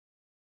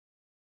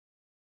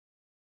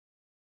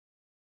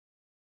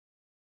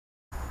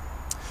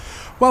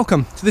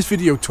Welcome to this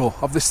video tour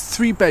of this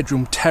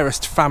 3-bedroom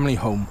terraced family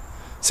home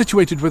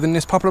situated within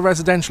this popular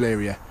residential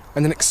area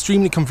and an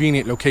extremely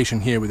convenient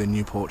location here within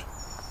Newport.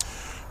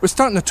 We're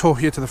starting a tour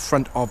here to the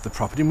front of the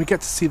property and we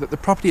get to see that the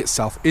property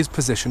itself is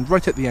positioned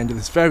right at the end of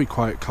this very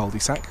quiet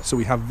cul-de-sac, so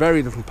we have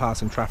very little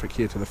passing traffic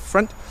here to the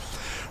front.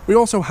 We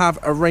also have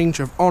a range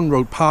of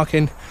on-road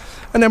parking,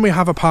 and then we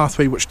have a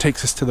pathway which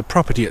takes us to the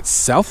property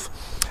itself.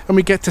 And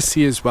we get to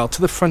see as well,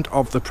 to the front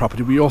of the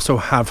property, we also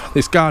have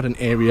this garden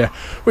area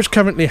which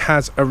currently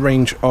has a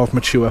range of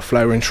mature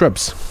flowering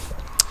shrubs.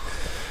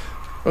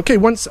 Okay,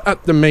 once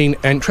at the main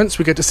entrance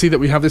we get to see that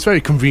we have this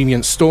very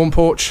convenient storm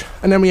porch,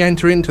 and then we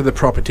enter into the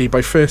property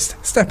by first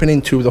stepping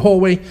into the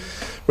hallway,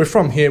 where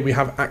from here we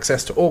have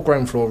access to all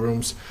ground floor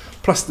rooms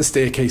plus the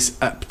staircase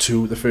up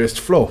to the first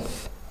floor.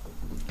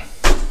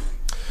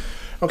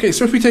 Okay,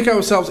 so if we take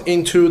ourselves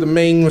into the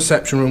main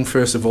reception room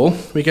first of all,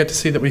 we get to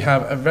see that we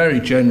have a very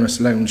generous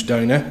lounge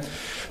diner.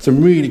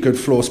 Some really good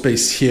floor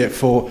space here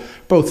for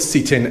both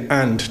seating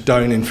and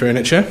dining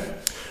furniture.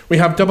 We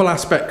have double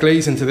aspect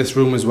glaze into this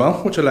room as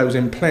well, which allows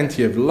in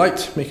plenty of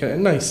light, making it a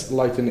nice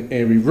light and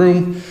airy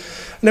room.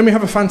 And then we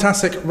have a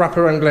fantastic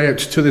wraparound layout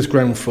to this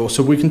ground floor,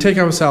 so we can take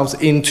ourselves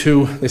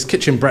into this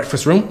kitchen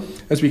breakfast room,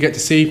 as we get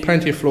to see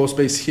plenty of floor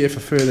space here for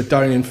further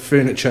dining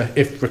furniture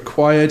if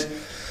required.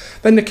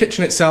 Then the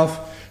kitchen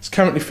itself is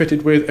currently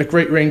fitted with a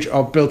great range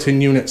of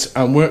built-in units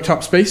and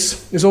worktop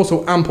space. There's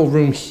also ample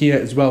room here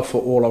as well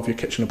for all of your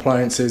kitchen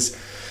appliances.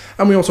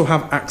 And we also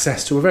have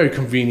access to a very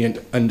convenient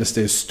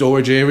understairs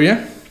storage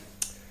area.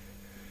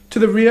 To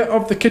the rear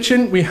of the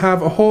kitchen, we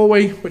have a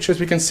hallway, which as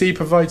we can see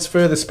provides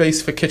further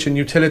space for kitchen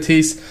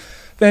utilities.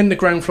 Then the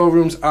ground floor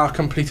rooms are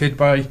completed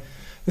by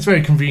this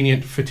very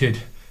convenient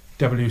fitted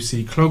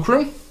WC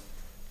cloakroom.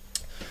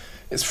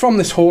 It's from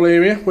this hall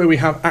area where we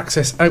have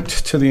access out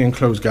to the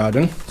enclosed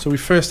garden. So we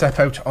first step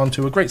out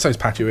onto a great sized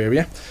patio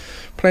area.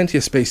 Plenty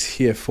of space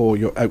here for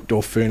your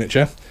outdoor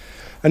furniture.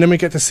 And then we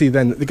get to see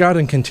then that the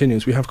garden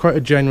continues. We have quite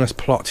a generous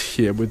plot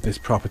here with this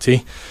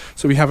property.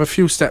 So we have a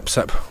few steps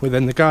up where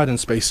then the garden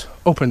space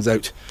opens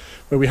out,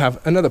 where we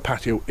have another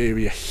patio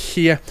area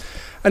here.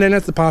 And then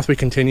as the pathway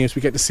continues,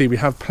 we get to see we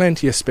have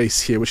plenty of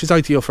space here, which is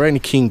ideal for any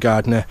keen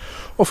gardener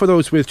or for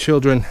those with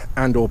children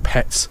and or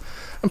pets.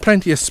 And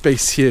plenty of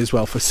space here as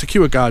well for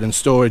secure garden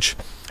storage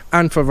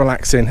and for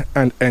relaxing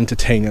and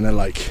entertaining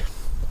alike.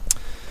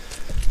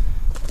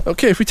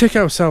 Okay, if we take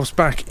ourselves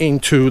back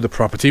into the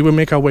property, we'll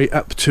make our way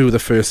up to the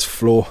first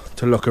floor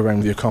to look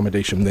around the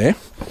accommodation there.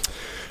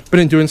 But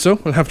in doing so,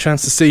 we'll have a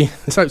chance to see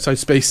this outside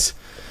space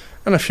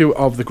and a few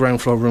of the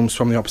ground floor rooms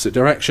from the opposite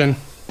direction.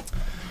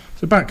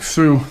 So back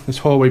through this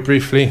hallway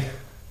briefly,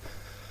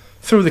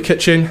 through the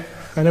kitchen,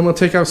 and then we'll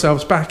take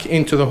ourselves back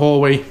into the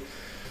hallway,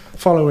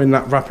 following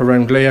that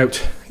wraparound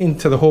layout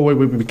into the hallway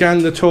where we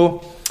began the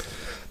tour.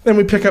 Then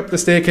we pick up the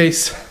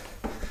staircase,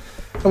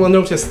 and we'll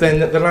notice then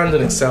that the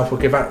landing itself will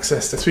give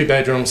access to 3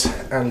 bedrooms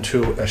and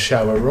to a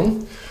shower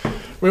room.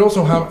 We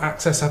also have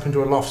access up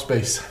into a loft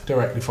space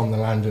directly from the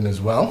landing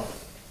as well.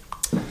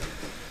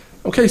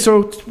 Okay,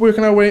 so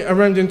working our way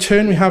around in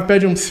turn, we have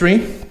bedroom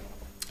 3.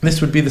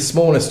 This would be the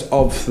smallest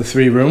of the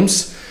 3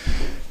 rooms.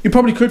 You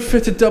probably could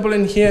fit a double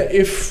in here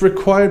if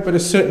required, but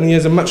it certainly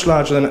is a much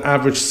larger than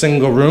average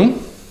single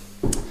room.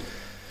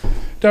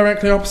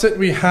 Directly opposite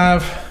we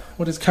have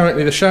what is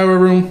currently the shower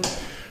room,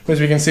 as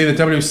we can see the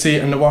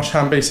WC and the wash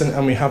hand basin,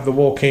 and we have the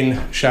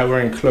walk-in shower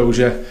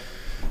enclosure,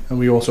 and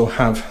we also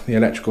have the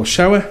electrical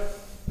shower.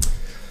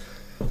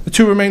 The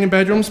 2 remaining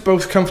bedrooms,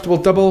 both comfortable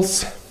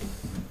doubles.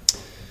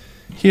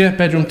 Here,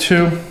 bedroom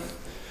 2,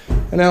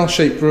 an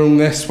L-shaped room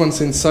this. Once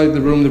inside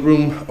the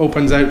room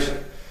opens out,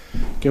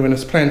 giving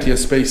us plenty of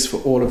space for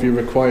all of your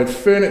required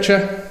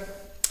furniture.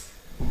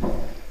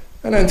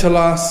 And then to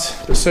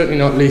last, but certainly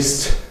not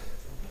least,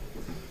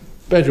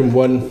 bedroom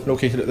 1,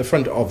 located at the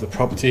front of the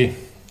property.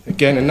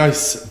 Again, a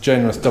nice,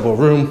 generous double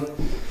room.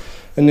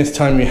 And this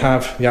time we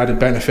have the added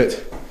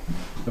benefit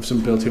of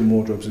some built-in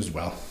wardrobes as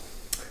well.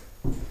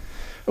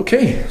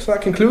 Okay, so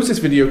that concludes this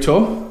video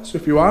tour. So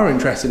if you are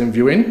interested in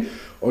viewing,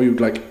 or you'd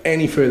like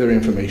any further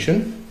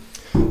information,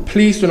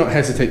 please do not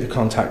hesitate to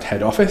contact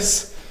head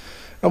office,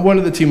 and one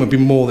of the team would be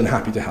more than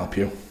happy to help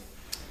you.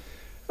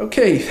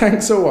 Okay,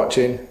 thanks for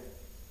watching.